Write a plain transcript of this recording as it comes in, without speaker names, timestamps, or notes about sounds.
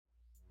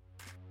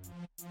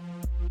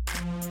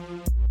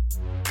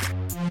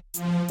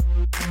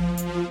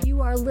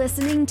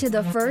listening to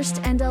the First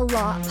and a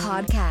Lot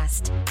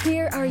podcast.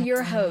 Here are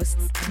your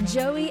hosts,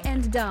 Joey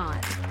and Don.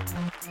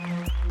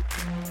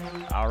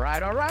 All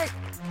right.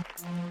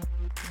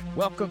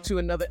 Welcome to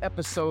another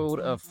episode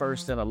of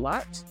First and a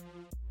Lot.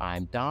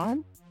 I'm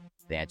Don.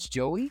 That's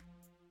Joey.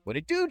 What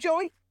it do,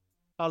 Joey?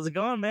 How's it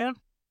going, man?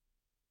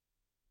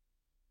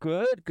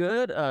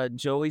 Good.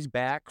 Joey's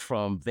back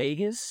from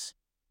Vegas.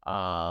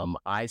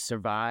 I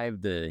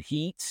survived the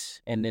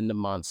heat and then the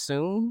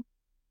monsoon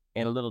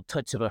and a little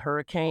touch of a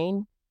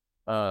hurricane.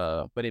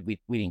 But we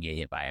didn't get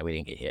hit by it. We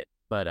didn't get hit.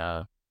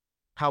 But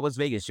how was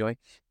Vegas, Joey?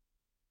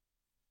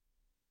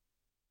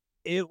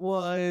 It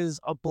was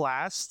a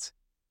blast.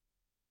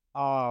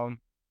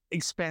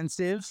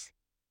 Expensive.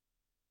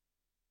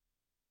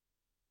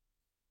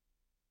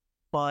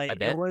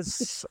 But it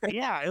was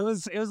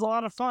a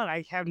lot of fun.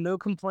 I have no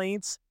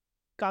complaints.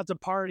 Got to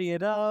party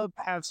it up,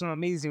 have some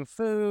amazing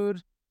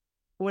food,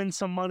 win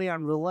some money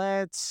on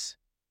roulette.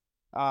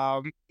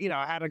 I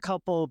had a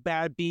couple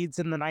bad beats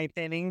in the ninth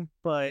inning,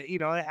 but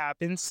it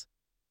happens.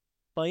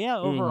 But yeah,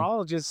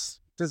 overall, just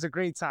a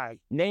great time.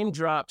 Name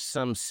drop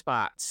some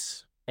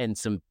spots and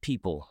some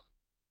people.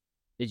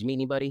 Did you meet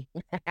anybody?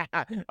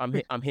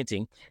 I'm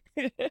hinting.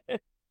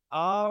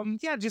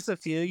 Yeah, just a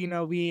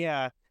few. We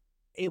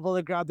able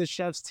to grab the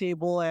chef's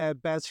table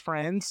at Best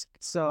Friends,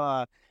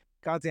 so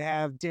got to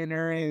have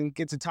dinner and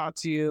get to talk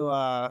to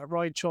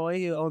Roy Choi,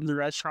 who owned the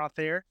restaurant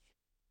there.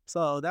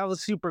 So that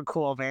was super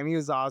cool, man. He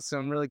was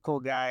awesome, really cool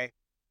guy.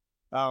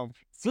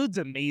 Food's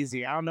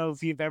amazing. I don't know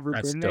if you've ever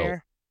been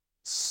there.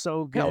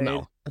 So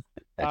good.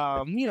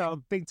 Hell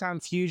no. Big time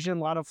fusion,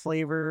 a lot of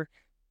flavor.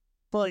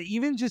 But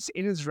even just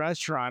in his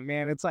restaurant,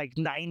 man, it's like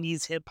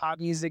 90s hip hop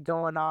music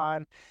going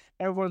on.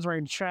 Everyone's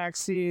wearing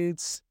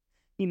tracksuits.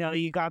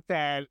 You got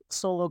that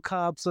solo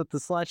cups with the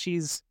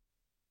slushies.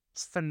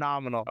 It's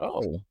phenomenal.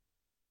 Oh.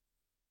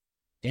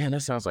 Damn,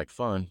 that sounds like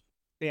fun.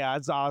 Yeah,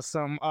 it's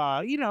awesome.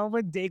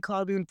 Went day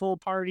clubbing, full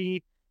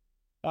party.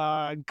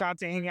 Got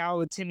to hang out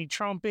with Timmy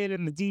Trumpet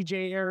in the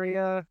DJ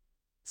area.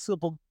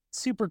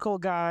 Super cool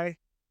guy.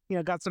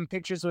 Got some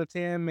pictures with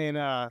him,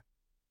 and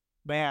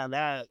man,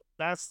 that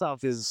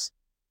stuff is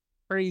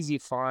crazy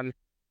fun.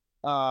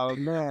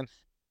 Man,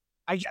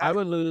 I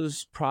would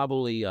lose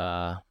probably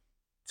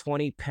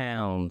 20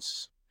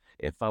 pounds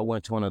if I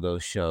went to one of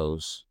those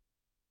shows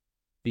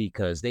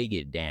because they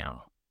get down.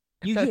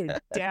 You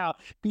get down.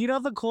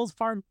 The coolest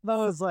part,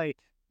 though, is like,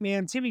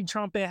 man, Timmy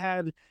Trumpet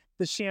had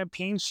the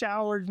champagne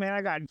showers. Man,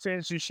 I got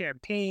finished with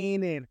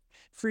champagne and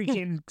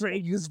freaking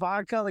Grey Goose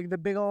vodka, like the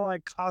big old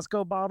like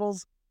Costco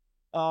bottles.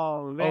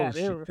 Oh man,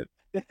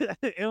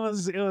 it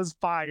was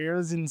fire. It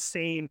was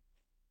insane,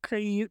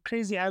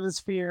 crazy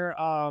atmosphere.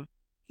 Of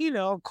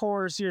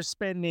course, you're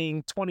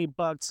spending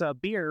 $20 a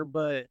beer,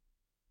 but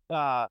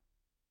that's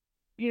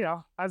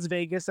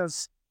Vegas.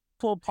 That's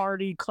full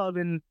party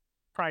clubbing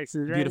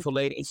prices, right? Beautiful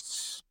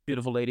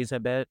ladies, I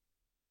bet.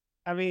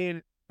 I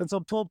mean, it's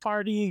a pool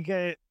party. You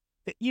get,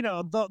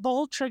 the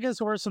whole trick is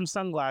to wear some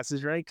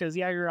sunglasses, right? Because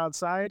you're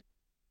outside,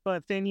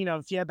 but then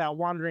if you have that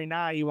wandering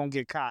eye, you won't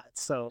get caught.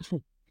 So,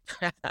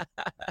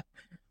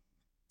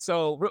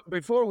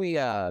 before we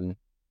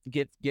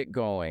get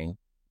going,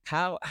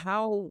 how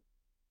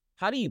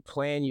do you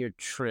plan your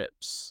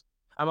trips?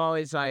 I'm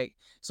always like,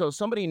 so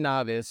somebody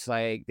novice,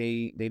 like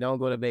they don't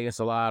go to Vegas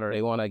a lot, or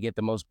they want to get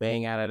the most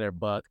bang out of their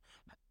buck.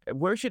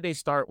 Where should they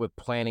start with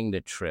planning the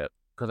trip?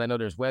 Because I know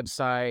there's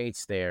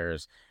websites,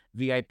 there's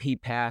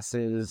VIP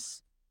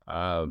passes.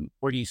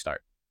 Where do you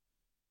start?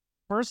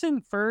 First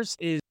thing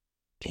first is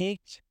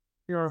pick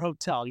your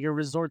hotel, your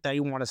resort that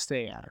you want to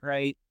stay at,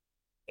 right?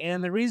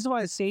 And the reason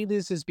why I say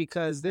this is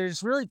because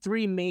there's really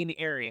three main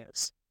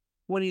areas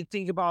when you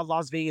think about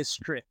Las Vegas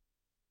Strip.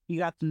 You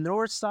got the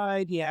north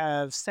side, you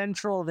have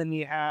central, then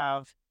you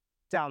have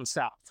down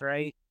south,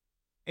 right?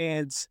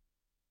 And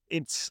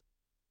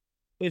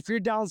if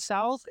you're down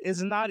south,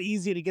 it's not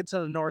easy to get to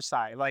the north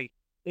side. Like,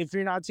 if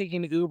you're not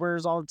taking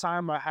Ubers all the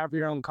time or have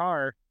your own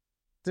car,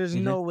 there's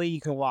no way you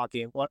can walk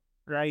in,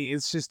 right?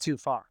 It's just too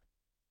far.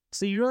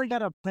 So you really got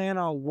to plan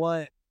on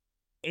what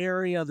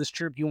area of the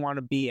Strip you want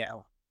to be at.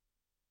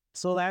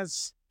 So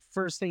that's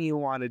first thing you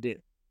want to do.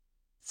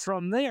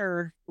 From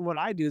there, what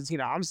I do is,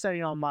 I'm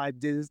setting on my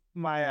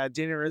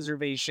dinner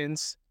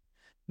reservations,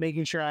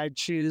 making sure I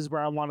choose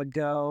where I want to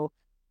go.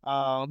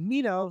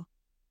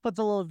 Put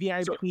the little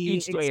VIP so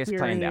each day experience. Is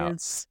planned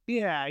out.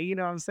 Yeah, you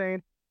know what I'm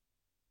saying?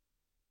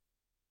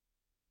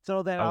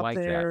 Throw that out like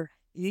there.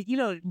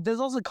 There's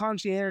also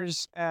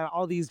concierge at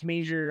all these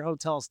major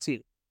hotels too.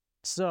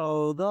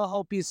 So they'll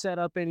help you set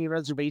up any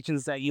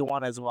reservations that you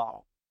want as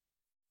well.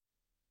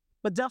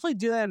 But definitely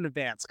do that in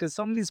advance, because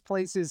some of these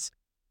places,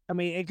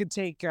 it could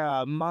take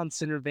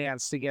months in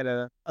advance to get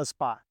a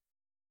spot.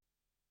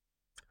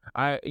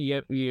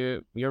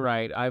 You're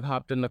right. I've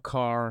hopped in the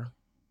car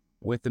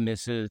with the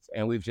missus,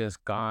 and we've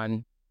just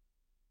gone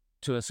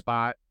to a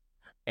spot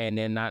and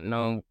then not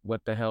knowing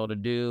what the hell to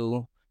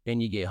do. Then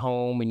you get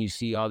home and you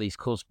see all these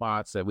cool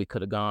spots that we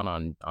could have gone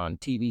on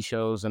TV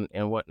shows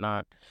and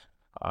whatnot.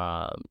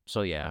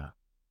 So yeah,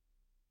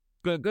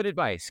 Good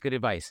advice. Good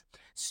advice.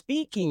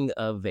 Speaking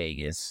of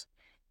Vegas,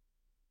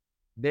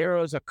 there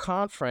was a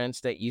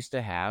conference that used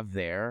to have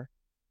their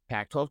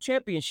Pac-12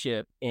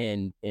 championship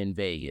in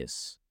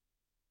Vegas.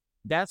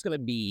 That's going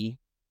to be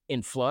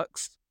in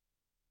flux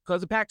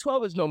because the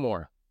Pac-12 is no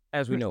more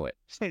as we know it.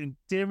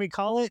 Didn't we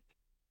call it?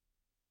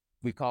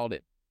 We called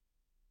it.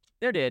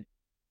 There did.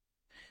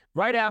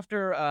 Right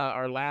after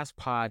our last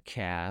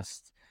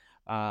podcast,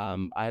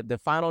 the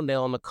final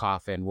nail in the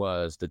coffin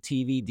was the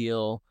TV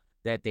deal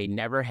that they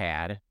never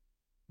had,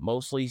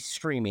 mostly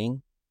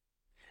streaming.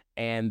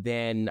 And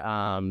then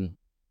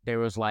there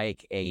was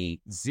like a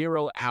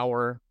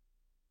 0-hour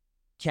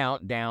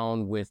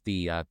countdown with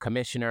the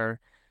commissioner.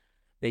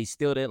 They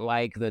still didn't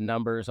like the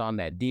numbers on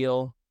that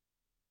deal.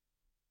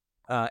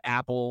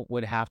 Apple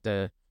would have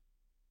to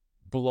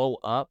blow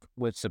up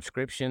with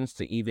subscriptions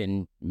to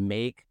even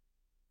make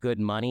good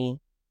money,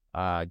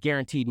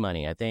 guaranteed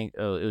money. I think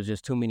it was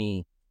just too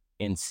many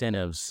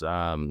incentives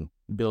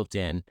built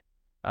in.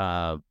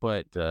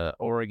 But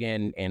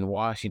Oregon and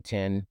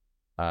Washington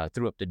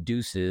threw up the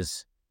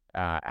deuces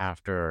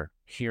after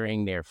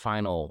hearing their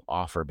final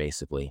offer,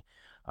 basically,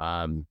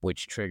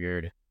 which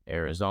triggered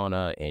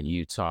Arizona and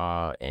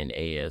Utah and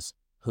AS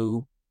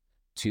who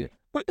to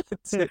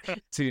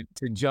to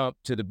jump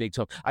to the Big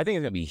 12. I think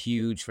it's going to be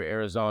huge for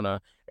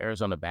Arizona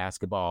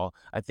basketball.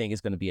 I think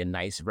it's going to be a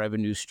nice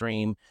revenue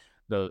stream.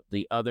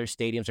 The other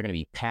stadiums are going to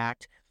be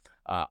packed.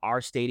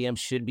 Our stadium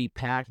should be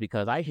packed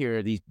because I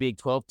hear these Big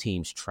 12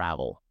 teams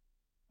travel.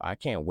 I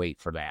can't wait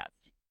for that.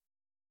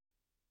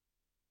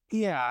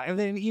 Yeah, and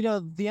then,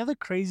 the other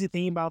crazy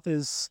thing about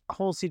this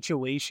whole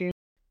situation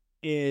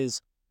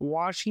is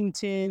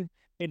Washington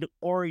and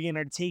Oregon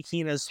are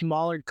taking a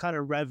smaller cut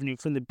of revenue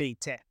from the Big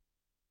Ten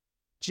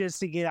just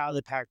to get out of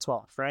the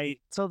Pac-12, right?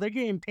 So they're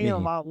getting paid a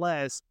lot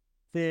less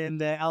than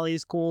the LA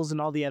schools and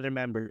all the other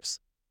members.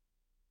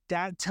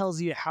 That tells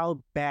you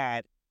how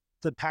bad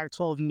the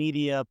Pac-12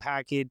 media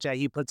package that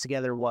he put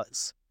together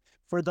was.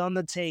 For them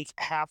to take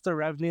half the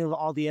revenue of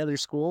all the other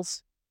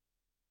schools,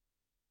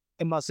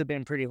 it must have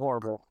been pretty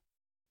horrible.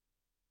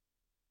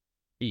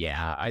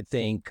 Yeah, I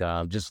think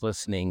just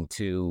listening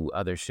to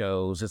other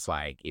shows, it's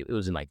like it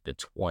was in like the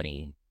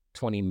 20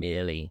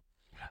 milli.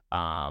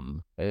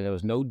 And there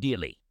was no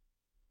dealie.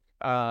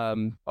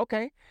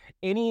 Okay.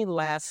 Any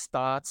last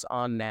thoughts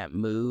on that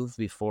move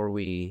before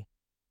we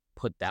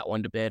put that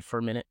one to bed for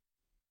a minute?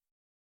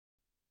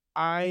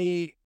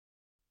 I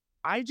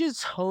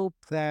just hope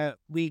that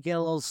we get a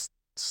little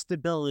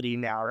stability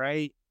now,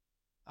 right?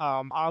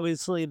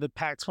 Obviously the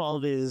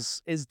Pac-12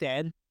 is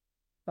dead.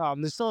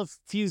 There's still a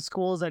few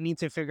schools that need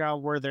to figure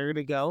out where they're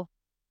gonna go.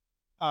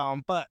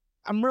 But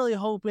I'm really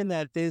hoping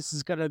that this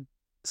is gonna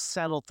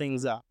settle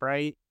things up,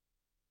 right?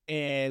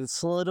 And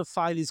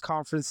solidify these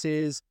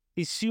conferences,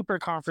 these super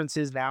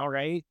conferences now,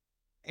 right?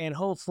 And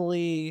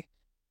hopefully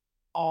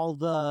all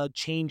the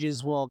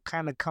changes will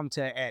kind of come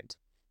to an end.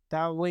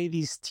 That way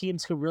these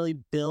teams could really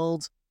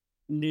build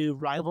new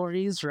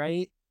rivalries,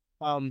 right?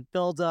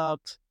 Build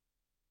up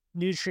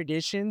new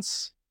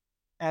traditions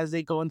as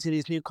they go into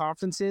these new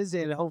conferences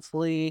and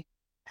hopefully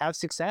have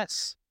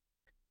success.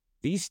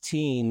 These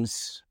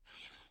teams,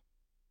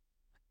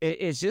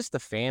 it's just the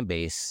fan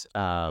base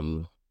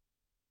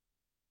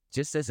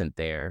just isn't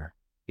there,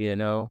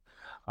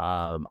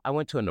 I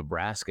went to a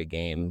Nebraska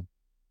game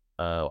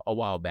a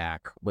while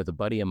back with a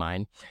buddy of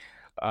mine.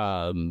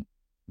 The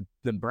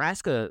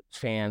Nebraska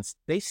fans,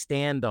 they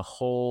stand the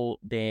whole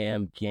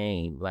damn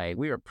game. Like,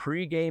 we were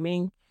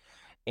pre-gaming,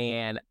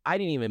 and I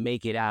didn't even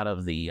make it out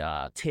of the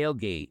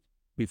tailgate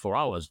before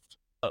I was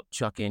up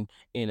chucking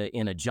in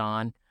a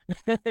John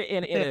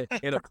in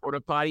a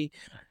porta potty.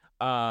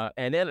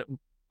 And then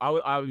I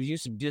was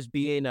used to just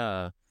being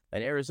an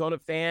Arizona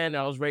fan.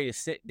 I was ready to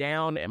sit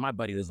down, and my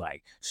buddy was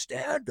like,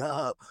 "Stand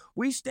up.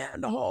 We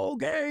stand the whole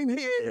game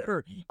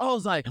here." I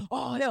was like,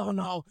 "Oh, hell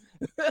no."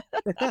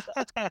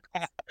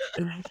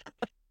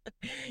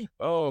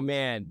 Oh,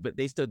 man. But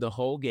they stood the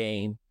whole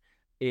game.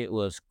 It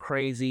was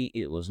crazy.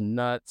 It was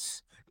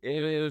nuts.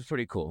 It was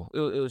pretty cool.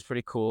 It was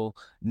pretty cool.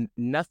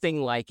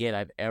 Nothing like it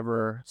I've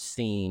ever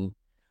seen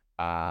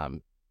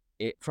from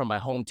my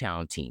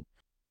hometown team.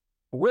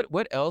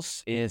 What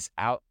else is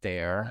out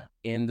there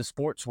in the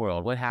sports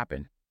world? What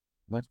happened?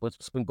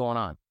 What's been going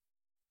on?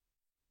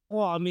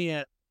 Well, I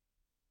mean,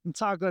 the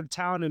talk of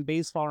town in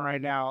baseball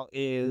right now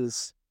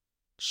is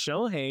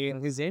Shohei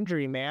and his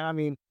injury, man. I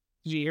mean,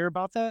 did you hear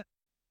about that?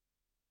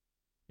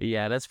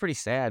 Yeah, that's pretty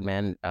sad,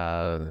 man.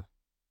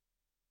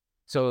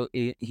 So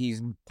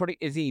he's pretty.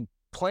 Is he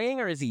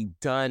playing or is he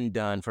done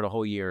for the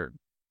whole year?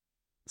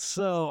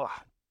 So,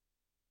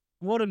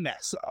 what a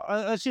mess.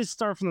 Let's just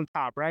start from the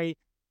top, right?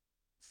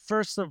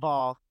 First of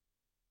all,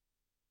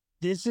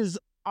 this is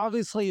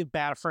obviously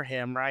bad for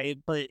him, right?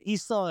 But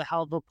he's still a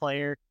hell of a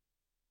player.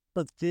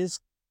 But this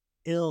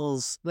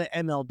ills the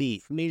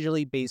MLB, Major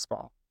League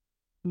Baseball,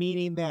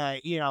 meaning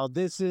that,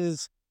 this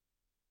is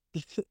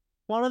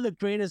one of the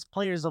greatest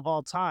players of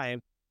all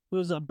time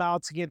who's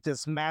about to get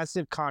this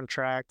massive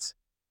contract,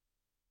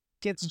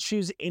 gets to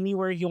choose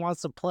anywhere he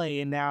wants to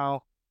play, and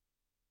now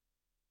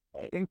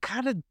it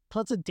kind of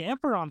puts a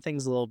damper on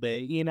things a little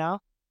bit, you know?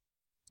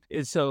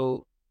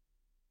 So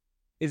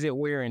is it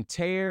wear and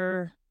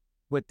tear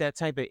with that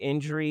type of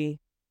injury?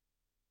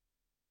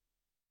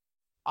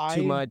 Too I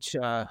much?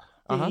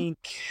 think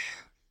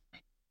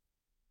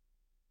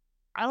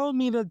I don't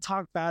mean to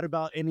talk bad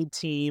about any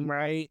team,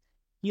 right?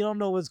 You don't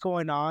know what's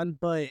going on,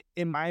 but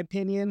in my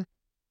opinion,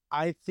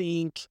 I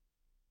think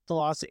the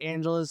Los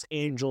Angeles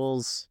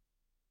Angels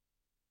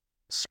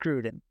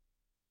screwed him.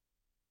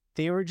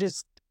 They were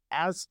just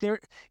as they're,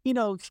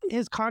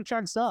 his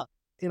contract's up,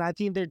 and I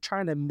think they're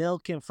trying to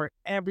milk him for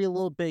every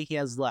little bit he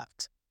has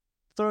left,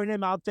 throwing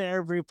him out there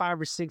every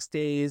 5 or 6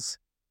 days,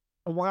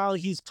 while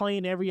he's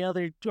playing every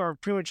other or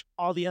pretty much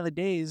all the other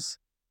days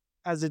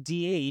as a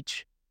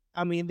DH.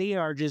 I mean, they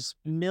are just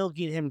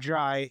milking him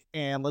dry,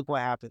 and look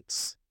what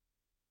happens.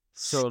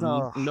 So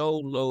So, no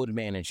load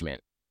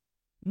management.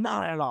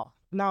 not at all.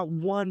 Not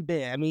one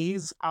bit. I mean,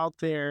 he's out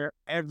there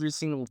every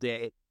single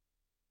day.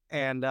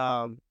 And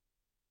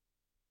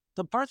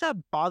the part that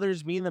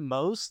bothers me the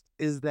most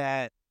is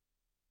that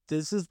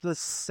this is the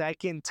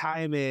second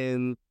time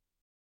in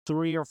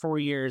 3 or 4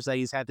 years that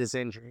he's had this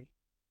injury.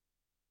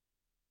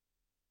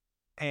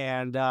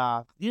 And,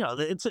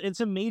 it's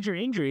a major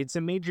injury. It's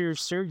a major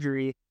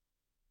surgery.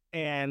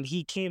 And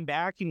he came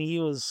back and he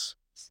was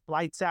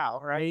lights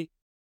out, right?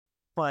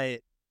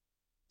 But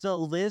the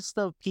list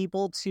of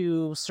people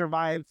to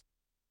survive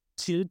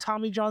 2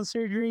 Tommy John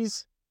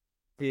surgeries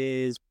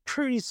is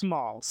pretty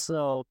small.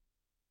 So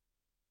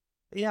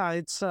yeah,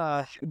 it's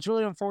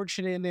really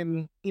unfortunate,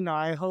 and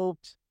I hope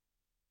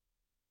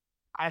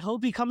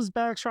he comes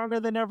back stronger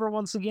than ever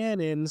once again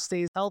and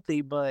stays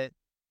healthy. But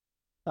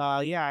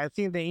yeah, I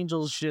think the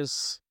Angels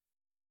just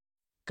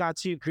got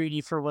too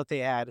greedy for what they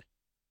had.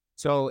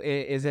 So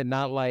is it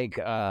not like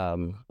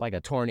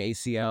a torn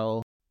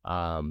ACL?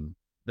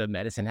 The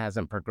medicine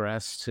hasn't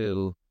progressed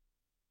to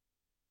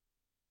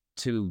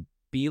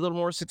be a little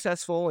more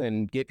successful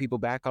and get people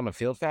back on the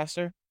field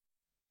faster?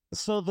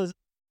 So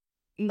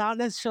not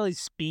necessarily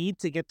speed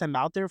to get them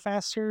out there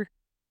faster.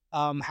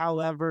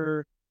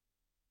 However,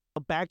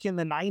 back in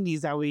the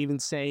 90s, I would even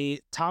say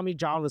Tommy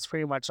John was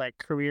pretty much like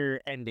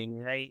career ending,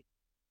 right?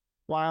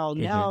 While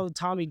now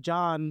Tommy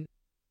John,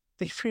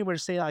 they pretty much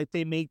say like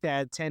they make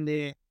that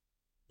tendon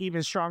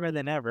even stronger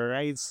than ever,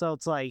 right? So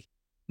it's like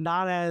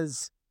not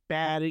as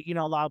bad. A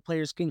lot of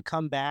players can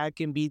come back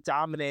and be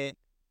dominant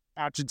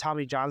after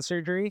Tommy John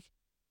surgery,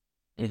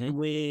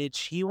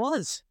 which he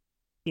was.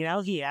 He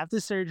had the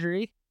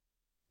surgery.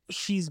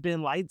 He's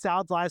been lights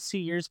out the last 2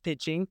 years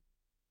pitching,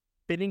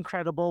 been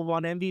incredible,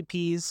 won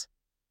MVPs,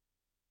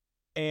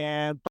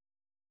 and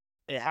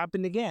it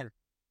happened again.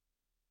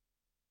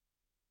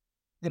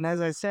 And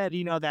as I said,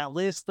 that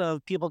list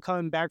of people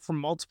coming back from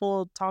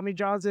multiple Tommy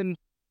Johns and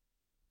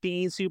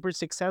being super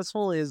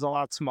successful is a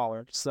lot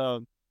smaller.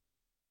 So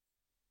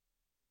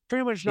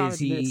pretty much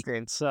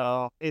non-existent.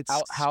 So it's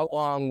how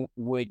long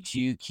would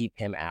you keep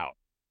him out?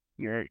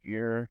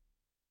 You're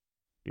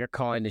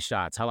calling the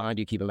shots. How long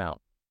do you keep him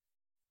out?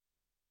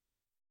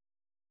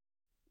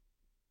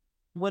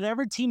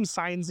 whatever team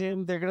signs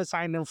him, they're gonna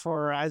sign him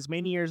for as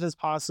many years as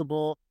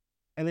possible,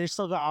 and they're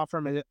still gonna offer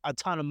him a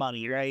ton of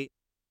money, right?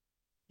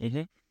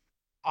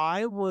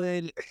 I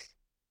would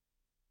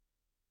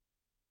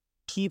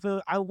keep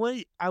him. I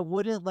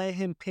wouldn't let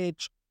him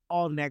pitch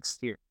all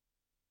next year.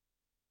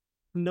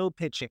 No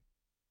pitching.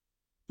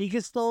 He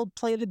could still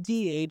play the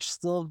DH,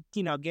 still,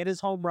 get his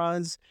home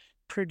runs,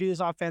 produce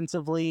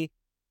offensively.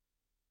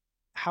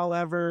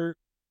 However,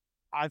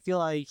 I feel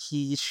like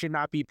he should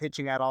not be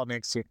pitching at all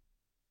next year.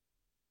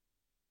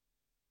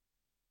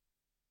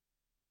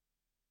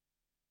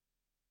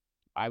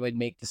 I would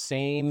make the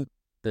same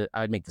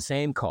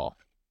call.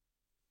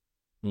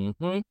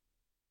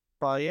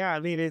 But yeah, I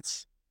mean,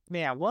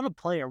 man, what a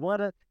player. What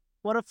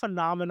a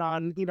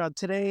phenomenon.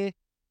 Today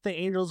the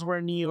Angels were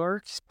in New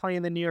York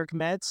playing the New York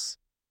Mets.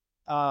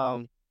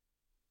 Man,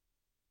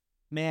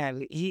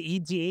 he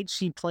DH,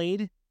 he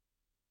played,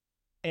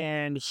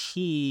 and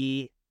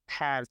he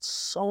had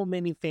so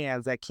many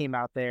fans that came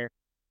out there.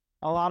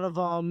 A lot of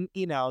them,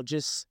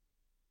 just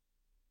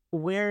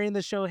wearing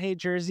the Shohei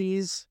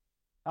jerseys.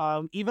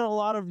 Even a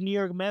lot of New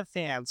York Mets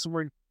fans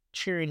were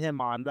cheering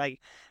him on. Like,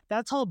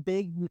 that's how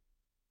big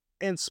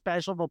and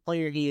special of a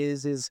player he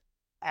is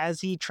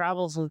as he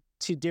travels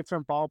to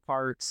different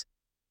ballparks,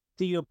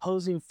 the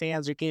opposing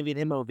fans are giving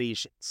him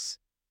ovations.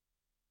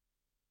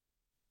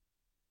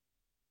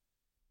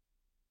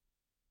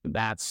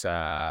 That's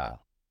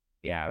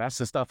that's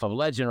the stuff of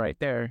legend right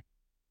there.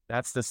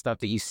 That's the stuff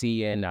that you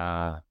see in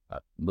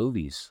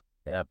movies.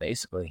 Yeah,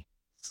 basically.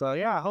 So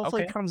yeah,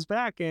 hopefully Okay. he comes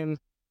back, and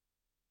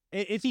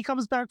if he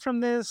comes back from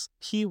this,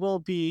 he will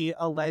be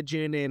a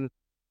legend and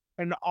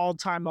an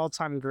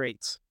all-time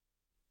great.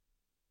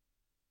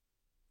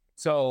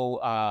 So,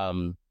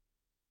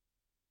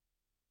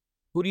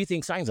 who do you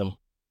think signs him?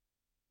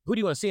 Who do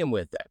you want to see him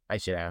with? I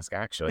should ask,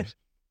 actually.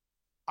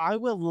 I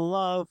would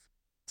love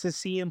to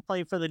see him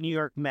play for the New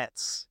York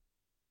Mets.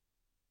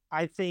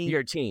 I think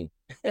Your team.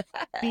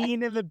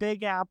 being in the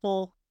Big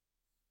Apple,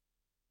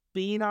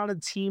 being on a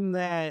team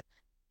that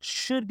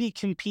should be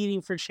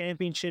competing for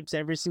championships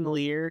every single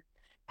year,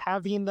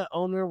 having the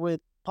owner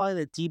with probably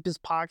the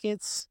deepest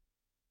pockets,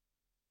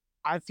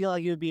 I feel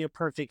like it would be a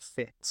perfect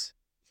fit.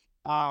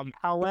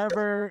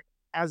 However,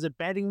 as a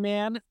betting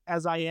man,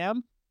 as I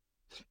am,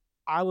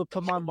 I would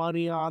put my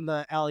money on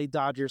the LA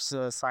Dodgers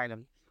to sign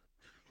him.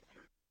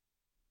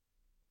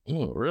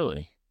 Oh,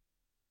 really?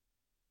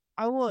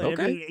 I would. I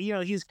Okay.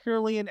 mean, he's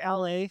currently in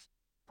LA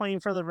playing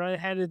for the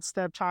redheaded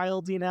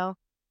stepchild,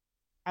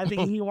 I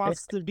think he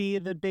wants to be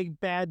the big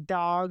bad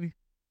dog,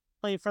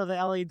 play for the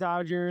LA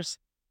Dodgers.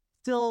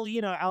 Still,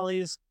 LA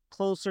is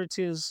closer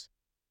to his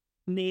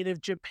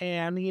native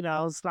Japan.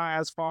 It's not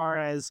as far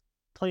as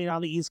playing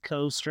on the East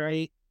Coast,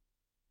 right?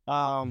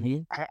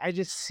 Mhm. I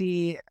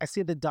see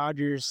the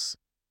Dodgers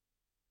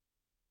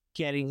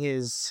getting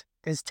his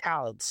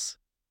talents,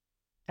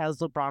 as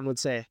LeBron would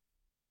say.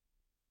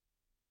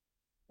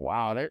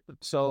 Wow.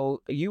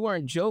 So you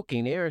weren't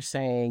joking. They were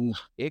saying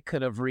it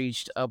could have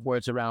reached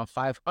upwards around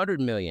 500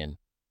 million.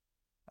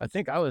 I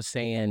think I was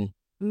saying,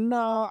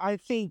 No, I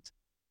think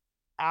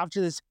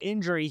after this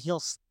injury, he'll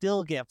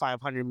still get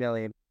 500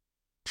 million.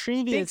 think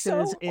Previous to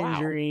this so? Wow.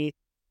 injury,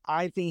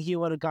 I think he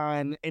would have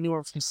gone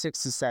anywhere from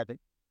 6 to 7.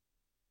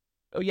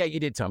 Oh, yeah, you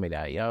did tell me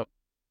that. Yep.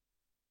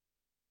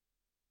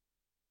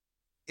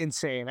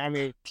 Insane. I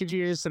mean, could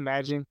you just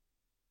imagine?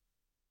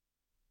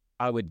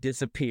 I would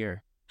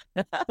disappear.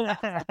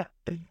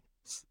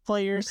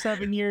 Play your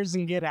 7 years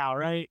and get out,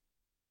 right?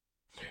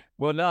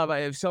 Well, no,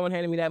 but if someone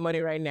handed me that money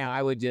right now,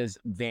 I would just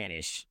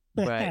vanish.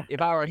 But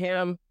if I were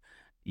him,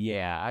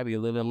 yeah, I'd be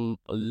living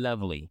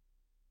lovely.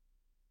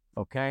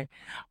 Okay.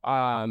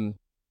 Um,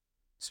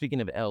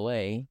 Speaking of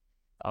LA,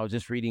 I was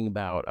just reading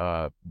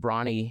about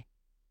Bronny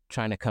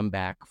trying to come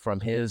back from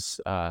his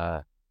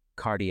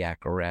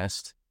cardiac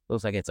arrest.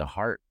 Looks like it's a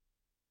heart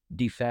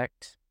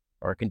defect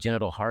or a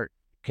congenital heart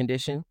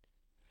condition.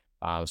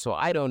 So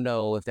I don't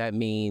know if that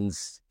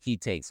means he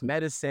takes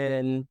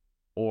medicine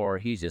or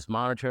he's just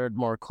monitored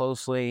more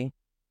closely.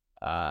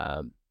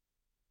 Um,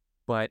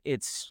 but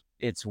it's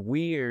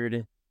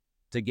weird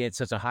to get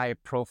such a high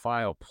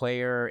profile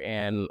player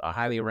and a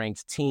highly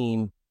ranked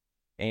team,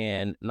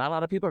 and not a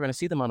lot of people are going to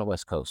see them on the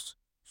West Coast.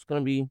 It's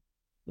going to be a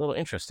little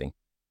interesting.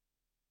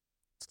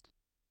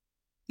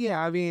 Yeah,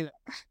 I mean,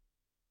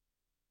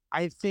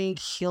 I think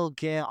he'll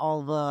get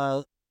all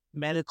the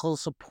medical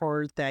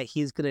support that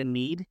he's going to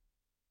need,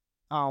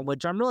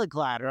 which I'm really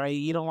glad, right?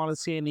 You don't want to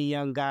see any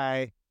young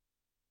guy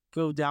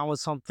go down with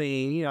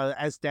something,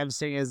 as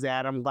devastating as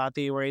that. I'm glad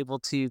they were able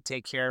to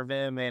take care of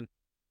him. And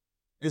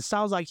it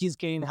sounds like he's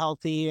getting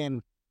healthy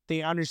and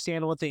they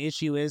understand what the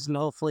issue is and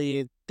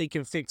hopefully they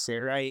can fix it,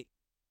 right?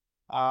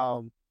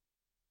 Um,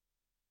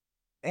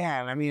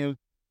 and I mean,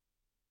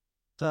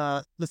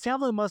 the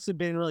family must have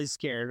been really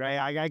scared, right?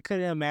 I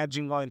couldn't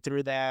imagine going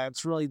through that.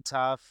 It's really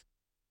tough.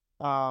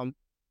 Um,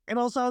 and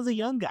also as a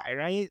young guy,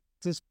 right?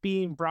 Just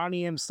being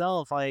Bronny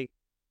himself, like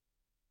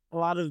a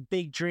lot of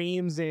big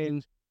dreams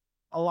and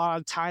a lot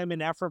of time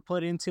and effort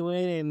put into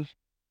it, and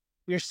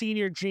you're seeing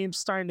your dreams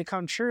starting to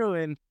come true,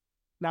 and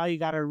now you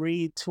got to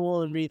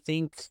retool and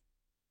rethink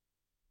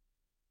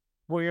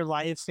where your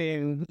life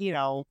and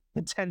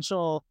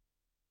potential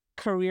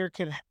career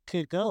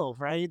could go,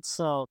 right?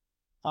 So,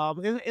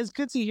 it's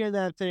good to hear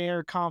that they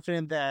are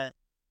confident that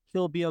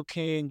he'll be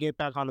okay and get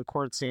back on the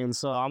court soon.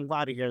 So I'm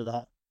glad to hear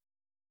that.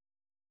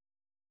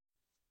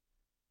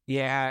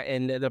 Yeah,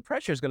 and the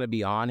pressure is going to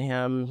be on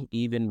him,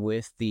 even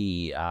with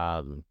the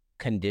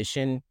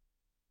condition.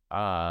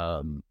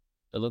 It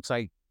looks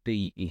like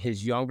the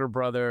his younger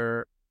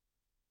brother,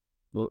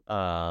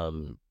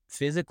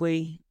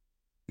 physically,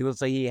 he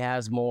looks like he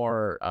has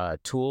more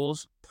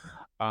tools.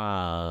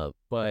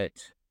 But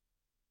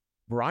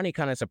Ronnie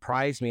kind of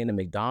surprised me in the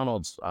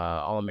McDonald's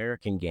All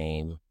American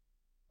game,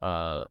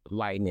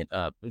 lighting it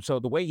up. So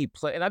the way he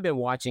played, and I've been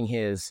watching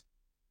his,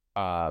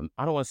 I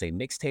don't want to say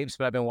mixtapes,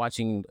 but I've been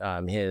watching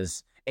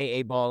his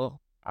AA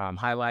ball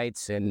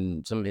highlights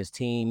and some of his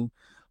team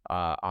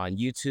on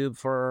YouTube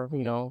for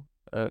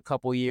a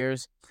couple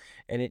years,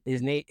 and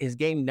his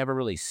game never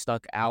really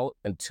stuck out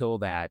until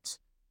that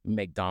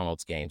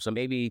McDonald's game. So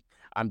maybe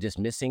I'm just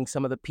missing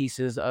some of the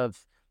pieces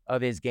of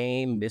his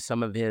game, miss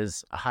some of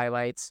his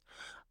highlights,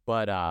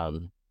 but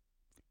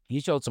he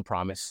showed some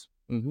promise.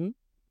 Mm-hmm.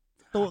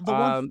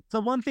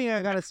 The one thing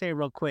I gotta say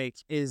real quick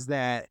is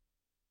that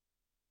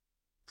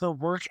the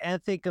work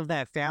ethic of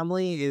that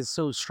family is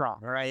so strong,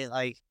 right?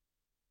 Like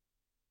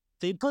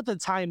they put the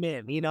time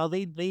in,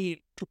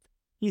 they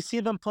you see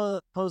them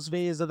post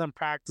videos of them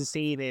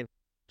practicing and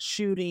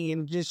shooting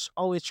and just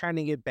always trying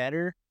to get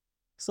better.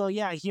 So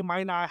yeah, he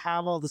might not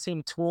have all the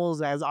same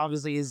tools as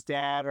obviously his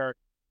dad or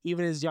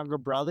even his younger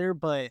brother,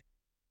 but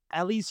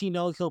at least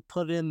he'll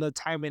put in the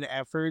time and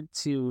effort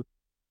to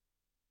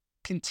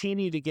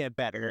continue to get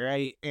better,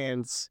 right?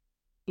 And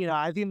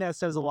I think that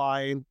says a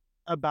lot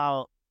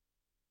about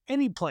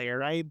any player,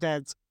 right?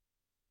 That's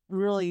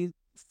really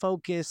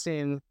focused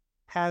and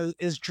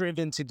is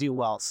driven to do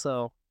well.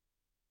 So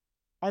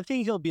I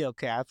think he'll be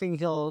okay. I think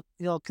he'll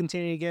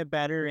continue to get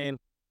better, and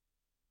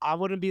I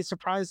wouldn't be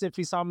surprised if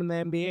we saw him in the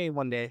NBA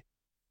one day.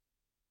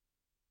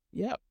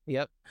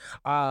 Yep.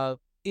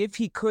 If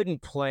he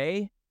couldn't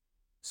play,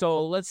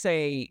 so let's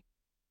say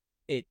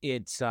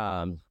it's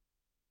a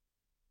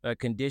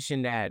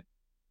condition that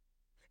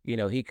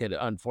he could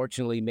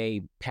unfortunately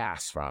may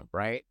pass from,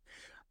 right?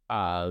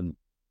 Um,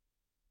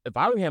 if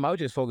I were him, I would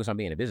just focus on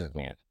being a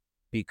businessman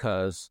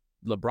because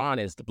LeBron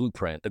is the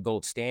blueprint, the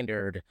gold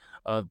standard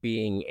of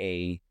being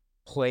a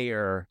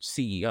player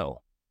CEO.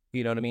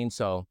 You know what I mean?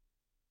 So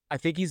I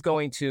think he's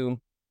going to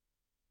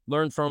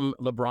learn from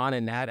LeBron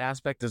in that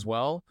aspect as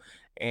well,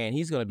 and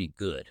he's going to be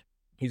good.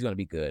 He's going to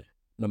be good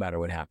no matter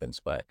what happens.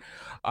 But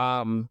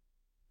um,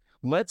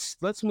 let's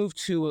move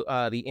to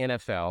the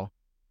NFL.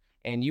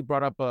 And you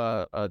brought up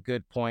a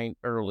good point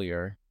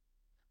earlier.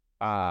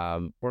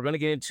 We're going to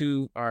get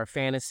into our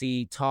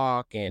fantasy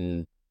talk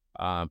and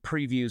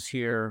previews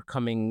here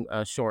coming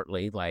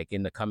shortly, like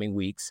in the coming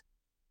weeks.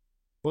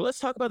 Well, let's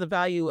talk about the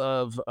value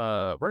of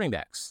running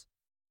backs.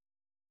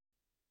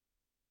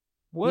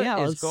 What Yeah,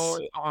 is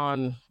going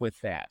on with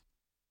that?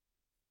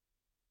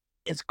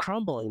 it's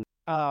crumbling.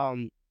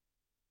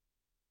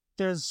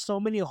 There's so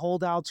many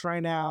holdouts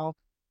right now.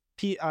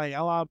 A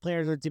lot of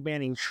players are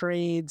demanding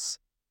trades,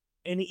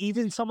 and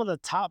even some of the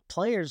top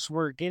players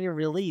were getting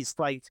released,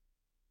 like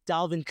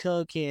Dalvin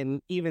Cook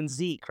and even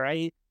Zeke,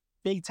 right?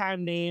 Big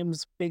time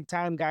names, big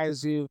time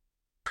guys who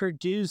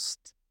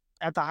produced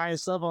at the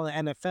highest level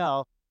in the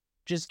NFL,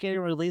 just getting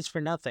released for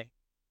nothing.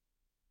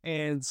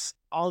 And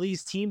all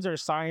these teams are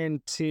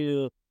starting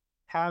to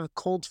have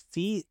cold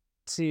feet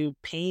to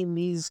paying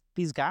these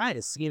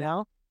guys.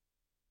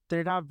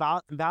 They're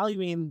not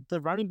valuing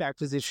the running back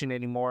position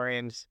anymore,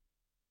 and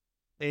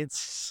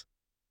it's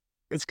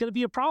going to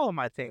be a problem,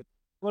 I think.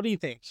 What do you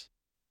think?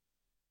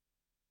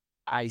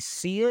 I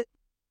see it,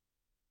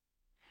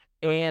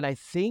 and I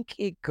think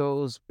it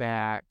goes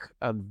back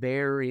a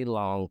very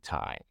long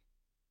time,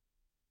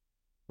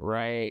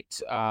 right?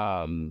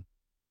 I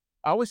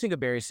always think of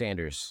Barry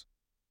Sanders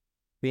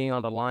being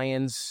on the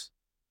Lions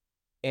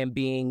and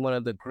being one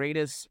of the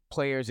greatest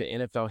players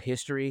in NFL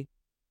history,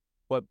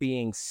 but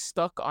being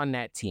stuck on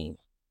that team.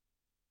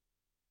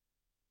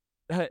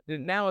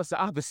 Now it's the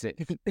opposite.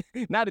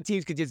 Now the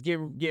teams could just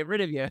get rid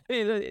of you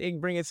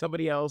and bring in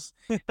somebody else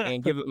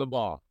and give them the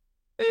ball.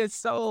 It's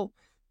so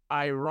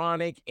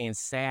ironic and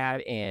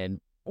sad,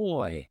 and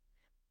boy,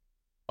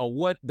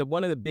 one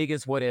of the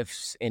biggest what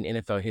ifs in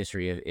NFL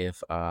history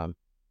if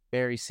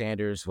Barry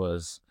Sanders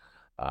was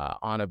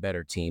on a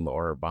better team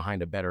or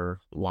behind a better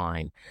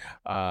line.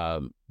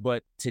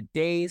 But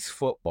today's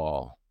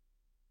football,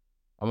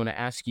 I'm going to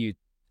ask you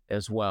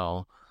as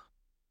well,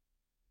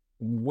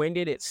 when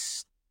did it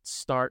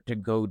start to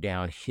go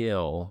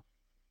downhill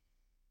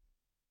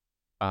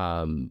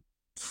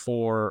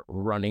for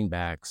running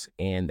backs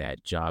and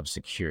that job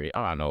security?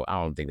 I don't know.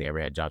 I don't think they ever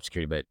had job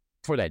security, but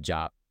for that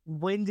job.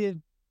 When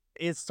did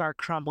it start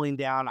crumbling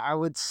down? I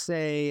would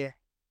say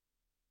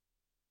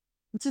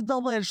it's a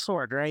double-edged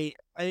sword, right?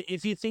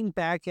 If you think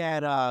back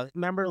at,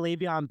 remember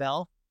Le'Veon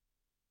Bell?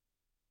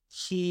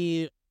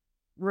 He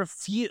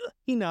refused,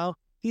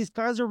 these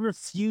guys are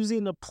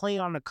refusing to play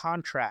on a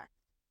contract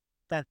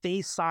that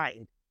they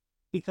signed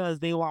because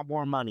they want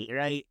more money,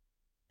 right?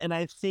 And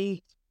I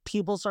think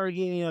people started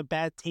getting a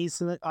bad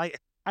taste in it. I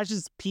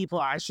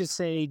should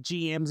say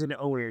GMs and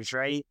owners,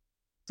 right?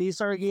 They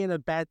started getting a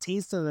bad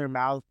taste in their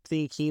mouth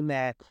thinking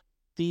that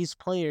these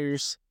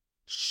players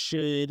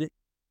should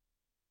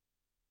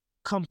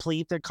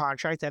complete their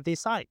contract that they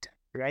signed,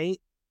 right?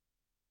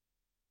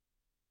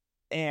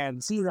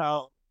 And,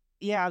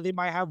 yeah, they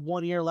might have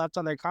 1 year left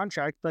on their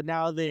contract, but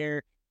now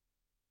they're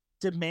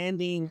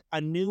demanding a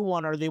new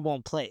one or they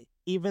won't play,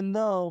 even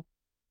though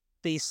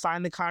they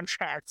signed the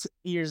contract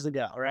years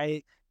ago,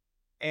 right?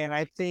 And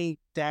I think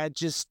that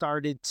just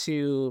started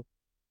to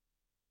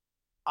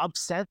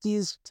upset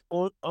these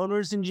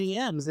owners and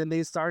GMs, and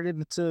they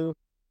started to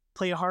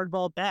play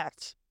hardball back.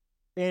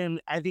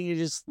 And I think it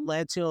just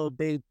led to a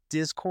big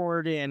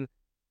discord and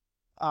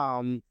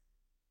a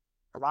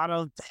lot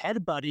of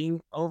headbutting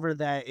over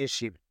that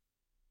issue.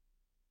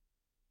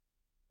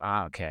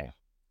 Okay.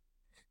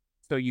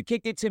 So you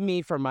kicked it to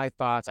me for my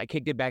thoughts. I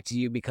kicked it back to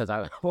you because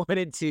I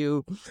wanted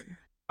to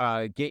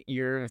get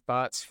your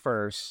thoughts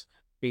first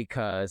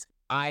because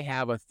I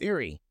have a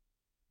theory.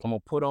 I'm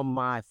going to put on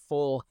my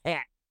full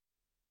hat.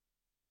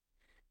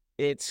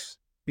 It's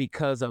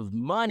because of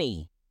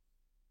money.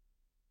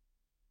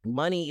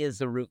 Money is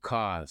the root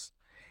cause.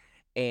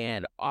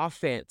 And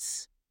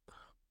offense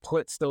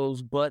puts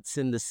those butts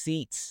in the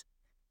seats.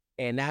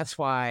 And that's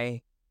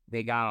why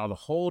they got all the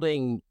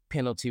holding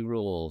penalty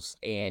rules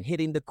and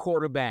hitting the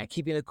quarterback,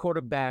 keeping the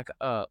quarterback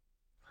up,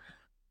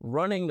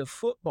 running the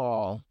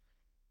football,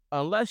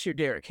 unless you're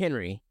Derrick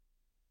Henry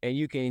and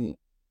you can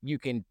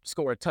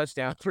score a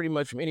touchdown pretty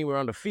much from anywhere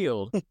on the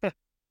field.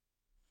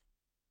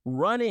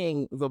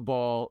 Running the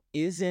ball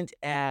isn't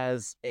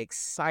as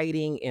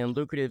exciting and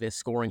lucrative as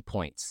scoring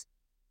points.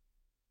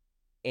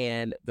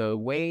 And the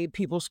way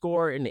people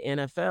score in the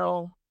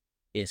NFL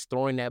is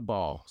throwing that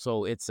ball.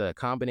 So it's a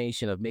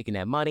combination of making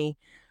that money,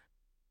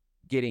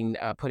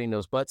 putting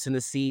those butts in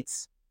the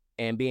seats,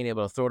 and being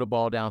able to throw the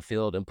ball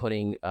downfield and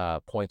putting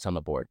points on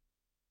the board.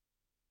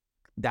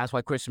 That's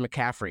why Christian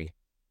McCaffrey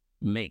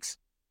makes,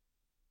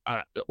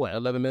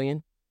 11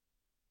 million?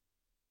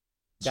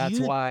 That's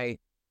why,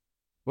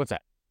 what's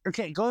that?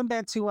 Okay, going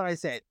back to what I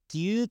said, do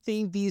you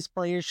think these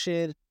players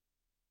should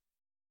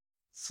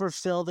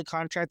fulfill the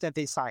contract that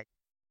they signed?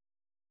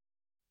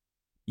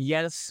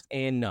 Yes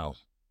and no.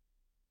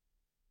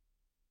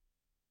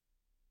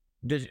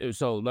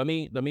 So let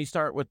me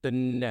start with the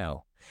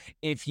no.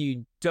 If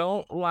you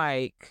don't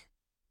like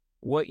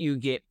what you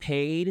get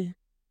paid,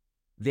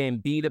 then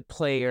be the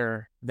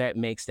player that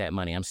makes that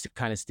money. I'm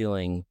kind of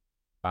stealing.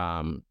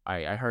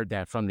 I heard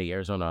that from the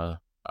Arizona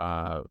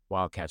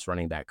Wildcats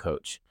running back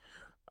coach.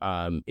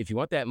 If you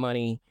want that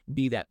money,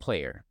 be that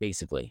player,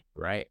 basically,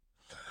 right?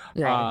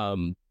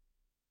 Right.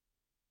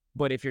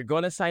 But if you're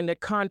going to sign the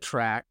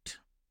contract,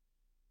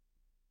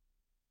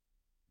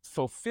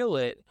 fulfill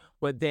it,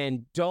 but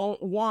then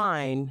don't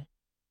whine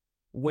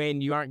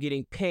when you aren't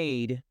getting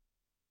paid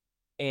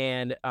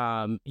and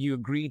you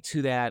agree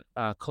to that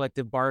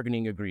collective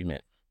bargaining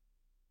agreement.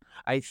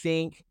 I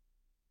think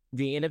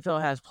the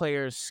NFL has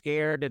players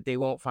scared that they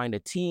won't find a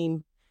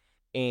team,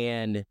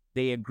 and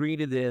they agree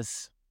to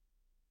this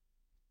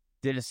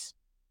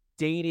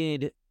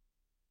dated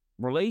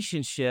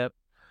relationship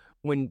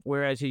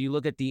whereas if you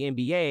look at the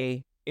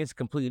NBA, it's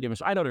completely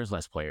different. I know there's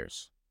less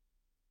players.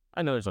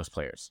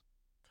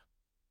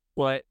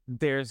 But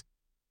there's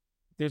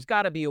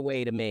got to be a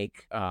way to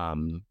make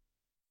it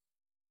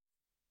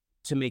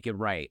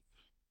right.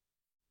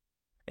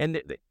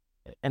 And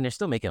they're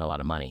still making a lot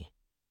of money.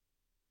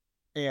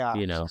 Yeah.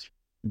 You know,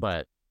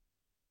 but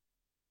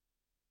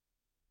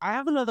I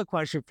have another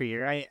question for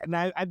you, right? And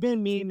I've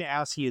been meaning to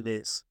ask you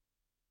this.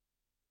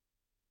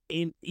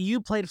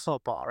 You played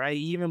football, right?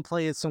 You even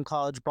played some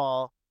college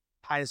ball,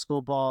 high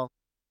school ball.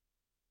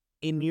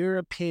 In your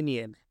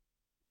opinion,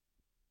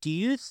 do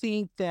you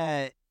think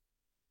that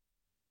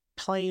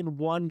playing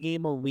one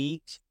game a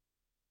week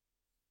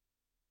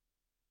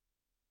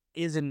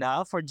is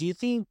enough? Or do you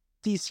think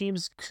these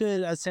teams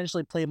could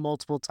essentially play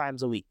multiple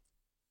times a week?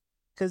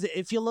 Because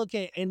if you look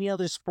at any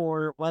other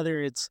sport, whether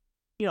it's,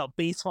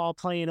 baseball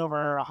playing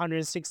over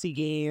 160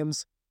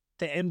 games,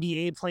 the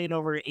NBA playing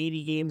over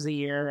 80 games a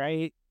year,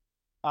 right?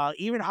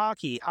 Even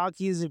hockey.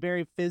 Hockey is a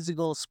very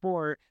physical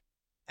sport,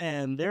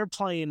 and they're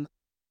playing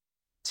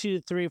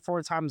 2, 3,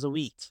 4 times a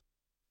week.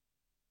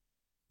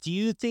 Do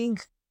you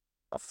think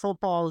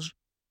football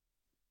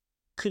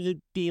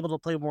could be able to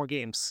play more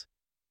games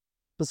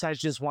besides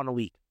just one a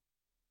week?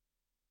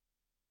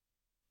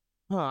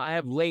 I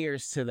have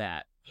layers to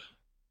that.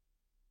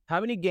 How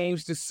many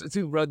games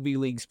do rugby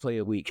leagues play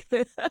a week?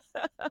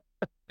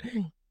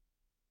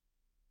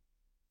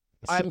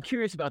 I'm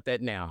curious about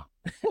that now.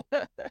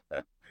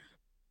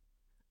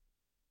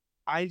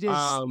 I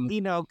just,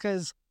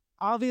 because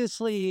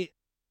obviously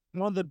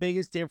one of the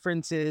biggest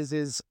differences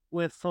is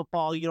with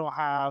football, you don't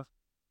have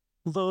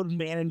load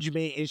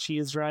management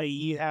issues, right?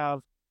 You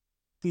have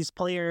these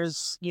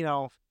players,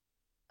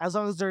 as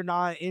long as they're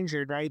not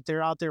injured, right?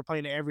 They're out there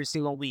playing every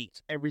single week,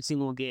 every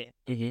single game.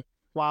 Mm-hmm.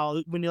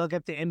 While when you look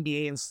at the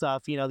NBA and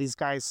stuff, these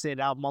guys sit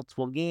out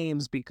multiple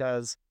games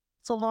because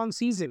it's a long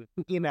season,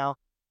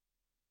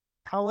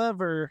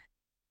 However,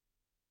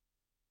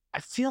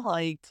 I feel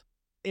like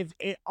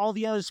all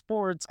the other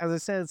sports, as I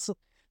said,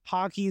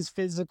 hockey's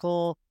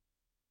physical,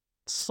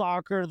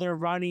 soccer, they're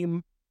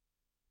running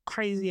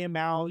crazy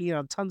amount,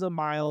 tons of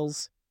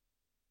miles.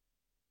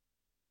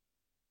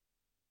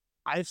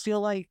 I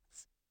feel like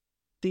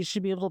they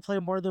should be able to play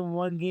more than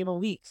one game a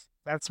week.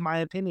 That's my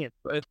opinion.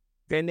 But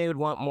then they would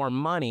want more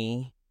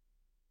money.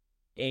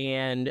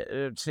 And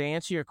to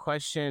answer your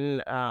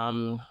question,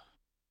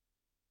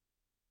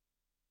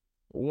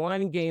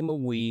 one game a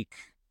week,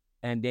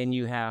 and then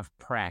you have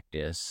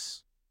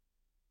practice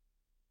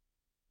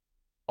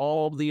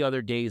all the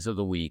other days of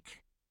the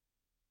week.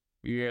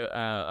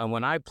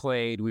 When I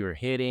played, we were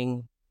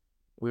hitting,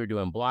 we were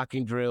doing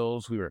blocking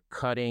drills, we were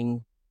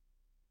cutting.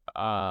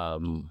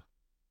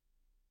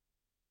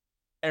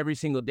 Every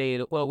single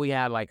day, well, we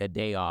had like a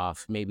day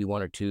off, maybe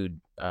one or two,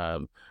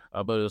 but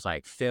it was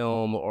like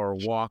film or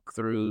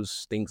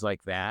walkthroughs, things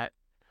like that.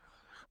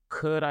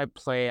 Could I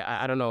play?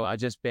 I don't know. I've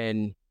just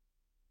been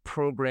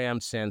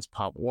programmed since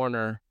Pop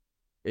Warner.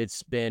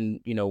 It's been,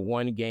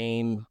 one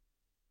game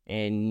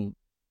and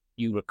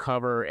you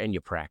recover and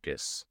you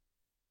practice.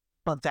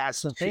 But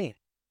that's the thing.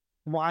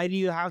 Why do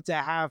you have to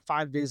have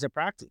 5 days of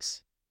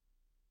practice?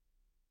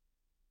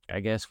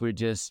 I guess we're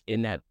just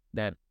in that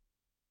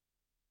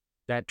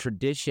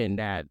tradition,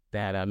 that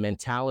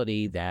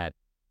mentality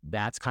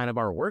that's kind of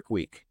our work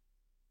week.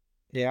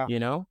 Yeah.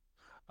 You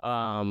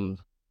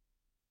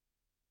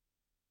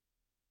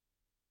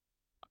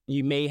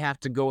may have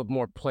to go with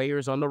more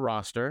players on the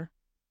roster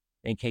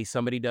in case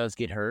somebody does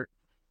get hurt.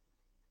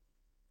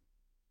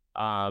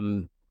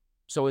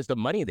 So is the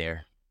money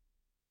there?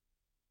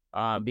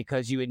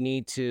 Because you would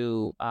need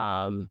to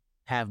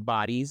have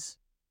bodies,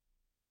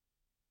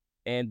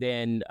 and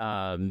then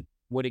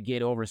would it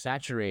get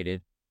oversaturated?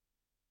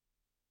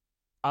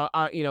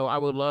 I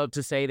would love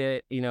to say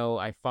that,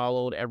 I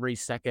followed every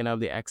second of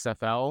the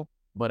XFL,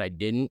 but I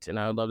didn't. And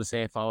I would love to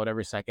say I followed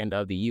every second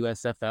of the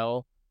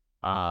USFL,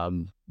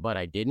 but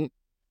I didn't.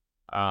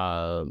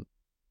 Um,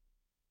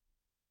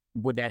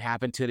 would that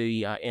happen to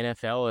the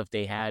NFL if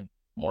they had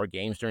more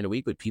games during the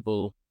week? Would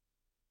people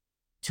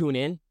tune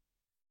in?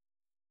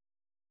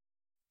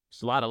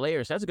 It's a lot of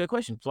layers. That's a good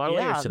question. It's a lot of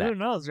layers Yeah, to who that.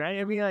 knows, right?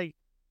 I mean, like,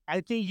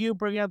 I think you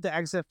bringing up the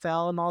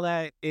XFL and all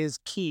that is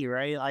key,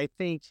 right? I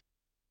think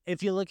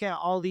if you look at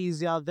all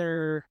these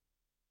other,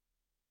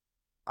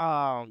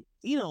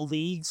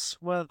 leagues,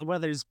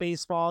 whether it's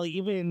baseball,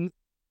 even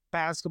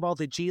basketball,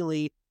 the G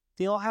League,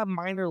 they all have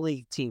minor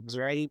league teams,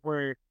 right?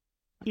 Where,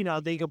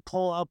 they could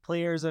pull up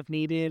players if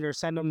needed or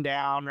send them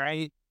down,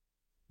 right?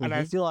 And I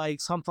Mm-hmm. feel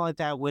like something like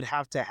that would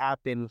have to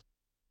happen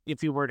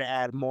if you were to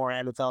add more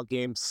NFL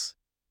games,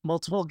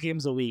 multiple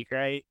games a week,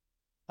 right?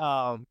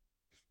 Um,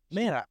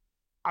 Man,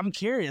 I'm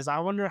curious. I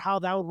wonder how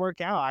that would work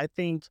out. I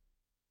think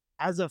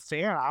as a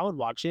fan, I would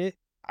watch it.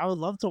 I would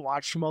love to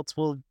watch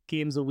multiple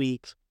games a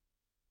week.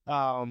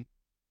 Um,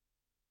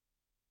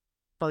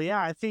 but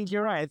yeah, I think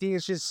you're right. I think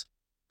it's just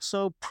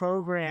so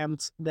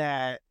programmed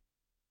that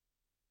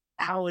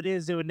how it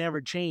is, it would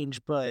never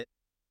change. But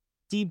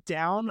deep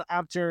down,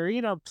 after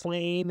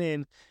playing,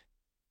 and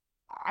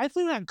I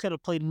think I could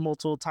have played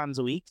multiple times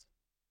a week.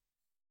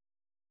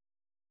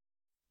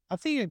 I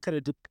think I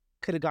could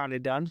have gotten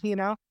it done.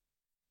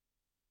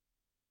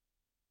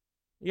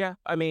 Yeah,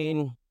 I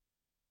mean,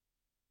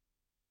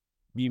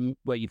 you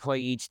play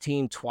each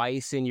team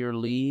twice in your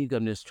league.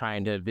 I'm just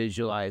trying to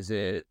visualize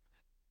it,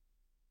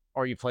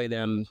 or you play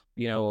them,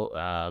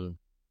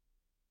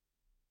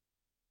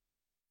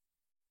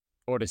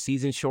 or the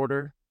season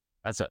shorter.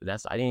 That's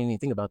I didn't even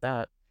think about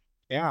that.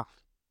 Yeah,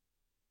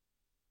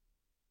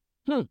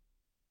 Hmm.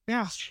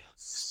 yeah.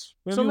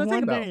 Maybe Something to think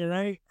one about. day,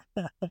 right?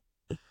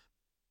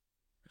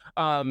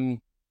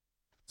 Um,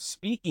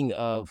 Speaking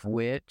of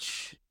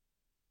which,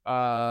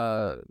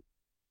 uh,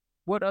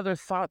 what other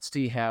thoughts do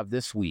you have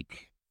this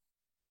week?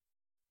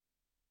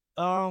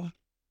 I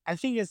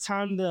think it's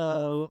time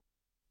to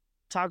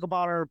talk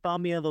about our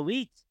bummy of the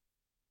week.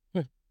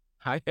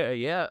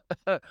 Yeah,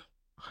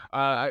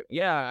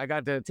 yeah, I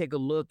got to take a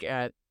look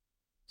at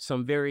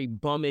some very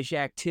bummish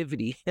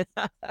activity.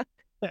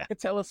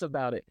 Tell us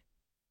about it.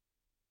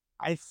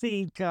 I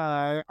think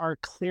our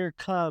clear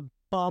cut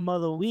bum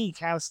of the week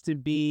has to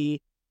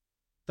be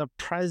the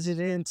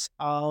president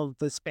of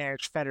the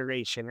Spanish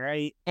Federation,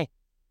 right?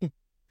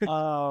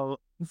 uh,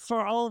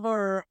 for all of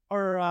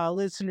our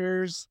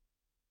listeners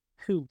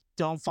who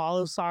don't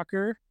follow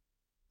soccer,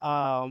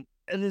 and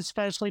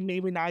especially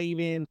maybe not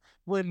even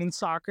women's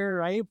soccer,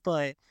 right?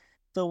 But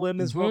the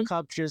Women's Mm-hmm. World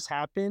Cup just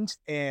happened,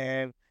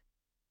 and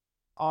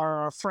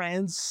our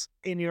friends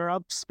in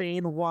Europe,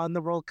 Spain won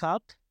the World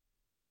Cup,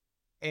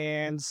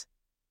 and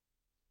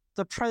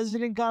the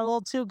president got a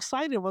little too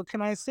excited. What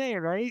can I say,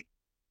 right?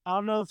 I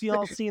don't know if you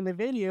all seen the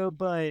video,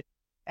 but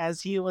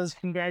as he was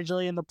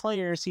congratulating the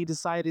players, he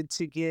decided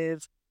to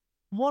give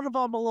one of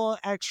them a little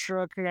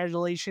extra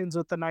congratulations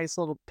with a nice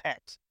little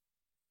pet.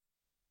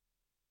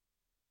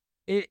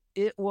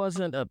 It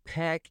wasn't a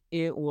peck.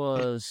 It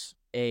was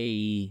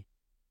a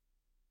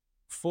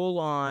full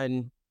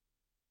on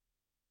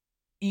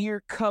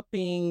ear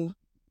cupping,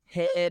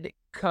 head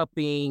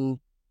cupping,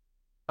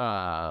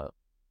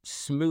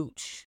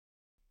 smooch.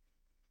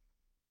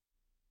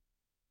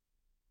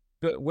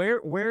 But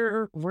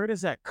where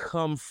does that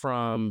come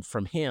from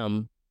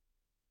him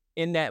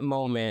in that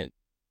moment?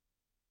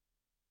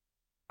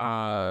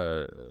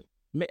 I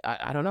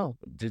don't know,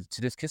 to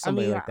just kiss I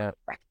somebody mean, like that.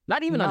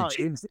 Not even on the no,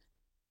 cheek.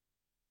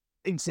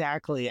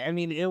 exactly. I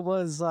mean,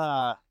 it's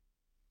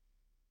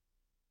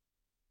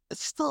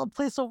still a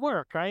place of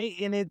work, right?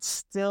 And it's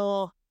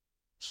still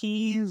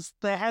he's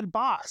the head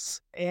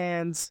boss,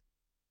 and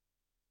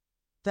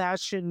that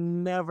should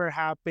never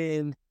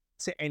happen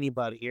to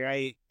anybody,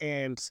 right?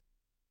 And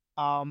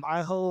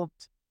I hope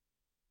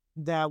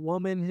that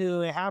woman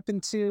who it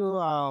happened to,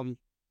 I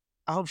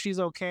hope she's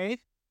okay.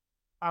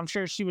 I'm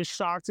sure she was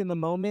shocked in the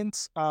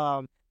moment.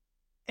 And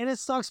it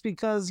sucks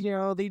because,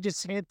 they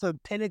just hit the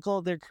pinnacle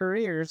of their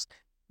careers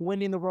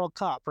winning the World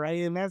Cup,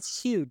 right? And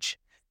that's huge.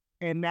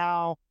 And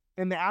now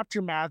in the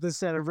aftermath,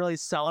 instead of really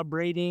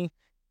celebrating,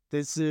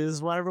 this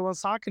is what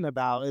everyone's talking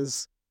about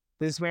is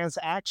this man's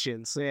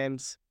actions.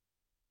 And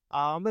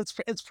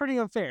it's pretty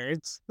unfair.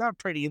 It's not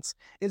pretty. It's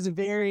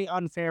very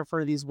unfair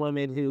for these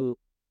women who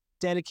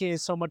dedicated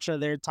so much of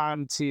their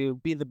time to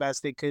be the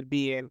best they could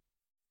be and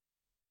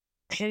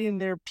hitting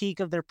their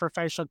peak of their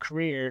professional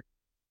career.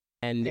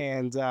 And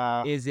And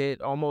is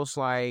it almost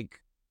like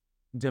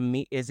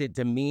is it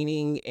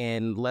demeaning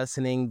and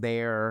lessening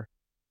their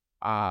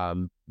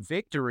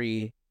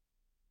victory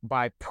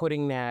by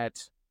putting that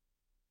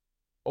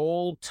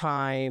old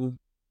time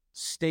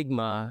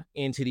stigma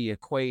into the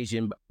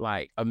equation,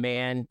 like a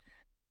man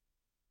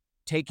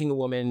taking a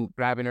woman,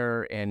 grabbing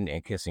her and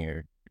kissing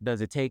her?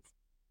 Does it take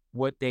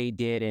what they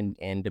did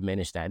and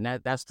diminish that?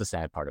 And that's the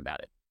sad part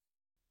about it.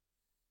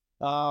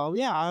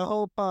 yeah, I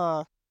hope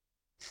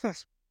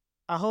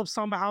I hope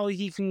somehow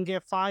he can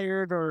get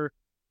fired or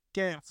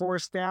get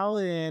forced out,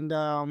 and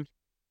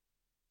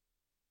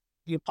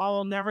you probably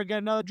will never get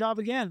another job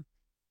again.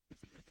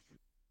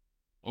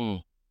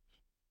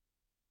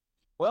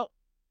 Well,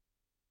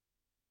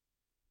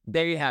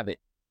 there you have it.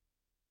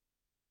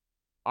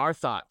 Our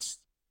thoughts.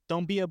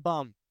 Don't be a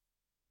bum.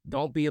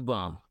 Don't be a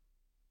bum.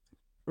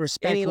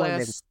 Respect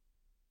women.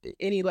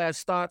 Any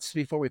last thoughts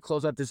before we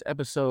close out this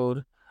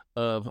episode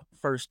of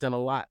First and a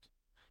Lot?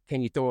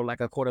 Can you throw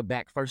like a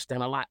quarterback first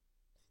and a lot?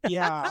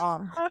 Yeah,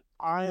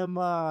 I am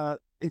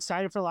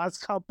excited for the last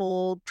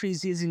couple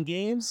preseason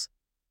games.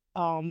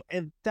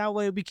 And that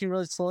way we can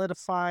really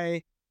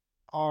solidify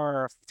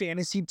our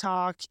fantasy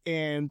talk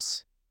and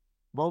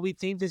what we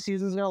think the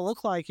season's going to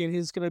look like and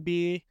who's going to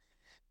be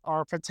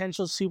our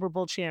potential Super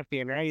Bowl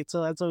champion, right?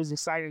 So that's always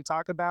exciting to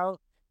talk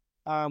about.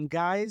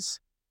 Guys,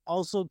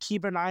 also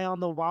keep an eye on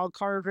the wild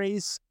card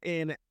race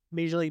in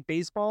Major League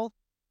Baseball.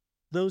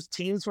 Those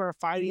teams who are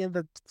fighting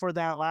for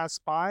that last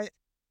spot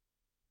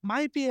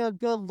might be a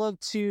good look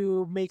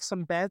to make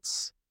some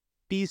bets,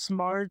 be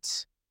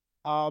smart.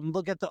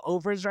 Look at the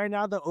overs right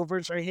now. The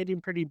overs are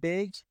hitting pretty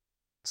big.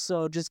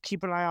 So just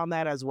keep an eye on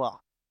that as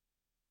well.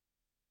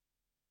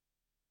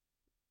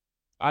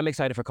 I'm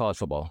excited for college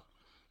football.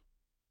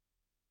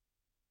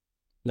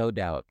 No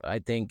doubt. I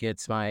think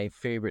it's my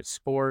favorite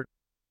sport.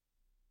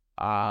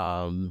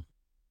 Love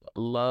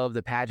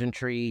the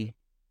pageantry.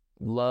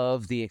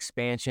 Love the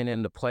expansion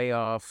and the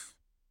playoff.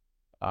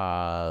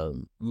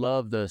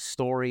 Love the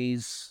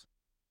stories,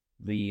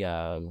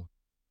 the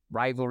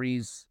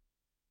rivalries.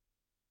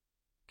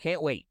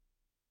 Can't wait.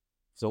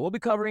 So we'll be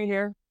covering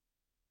here.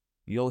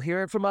 You'll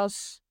hear it from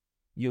us.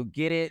 You'll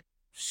get it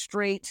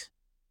straight.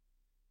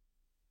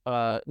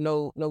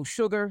 No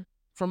sugar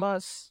from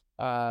us.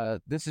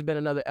 This has been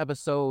another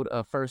episode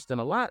of First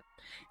and a Lot.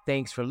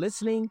 Thanks for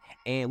listening,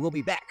 and we'll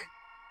be back.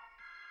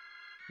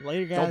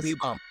 Later, guys. Don't be a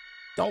bum.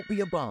 Don't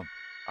be a bum.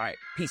 All right,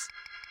 peace.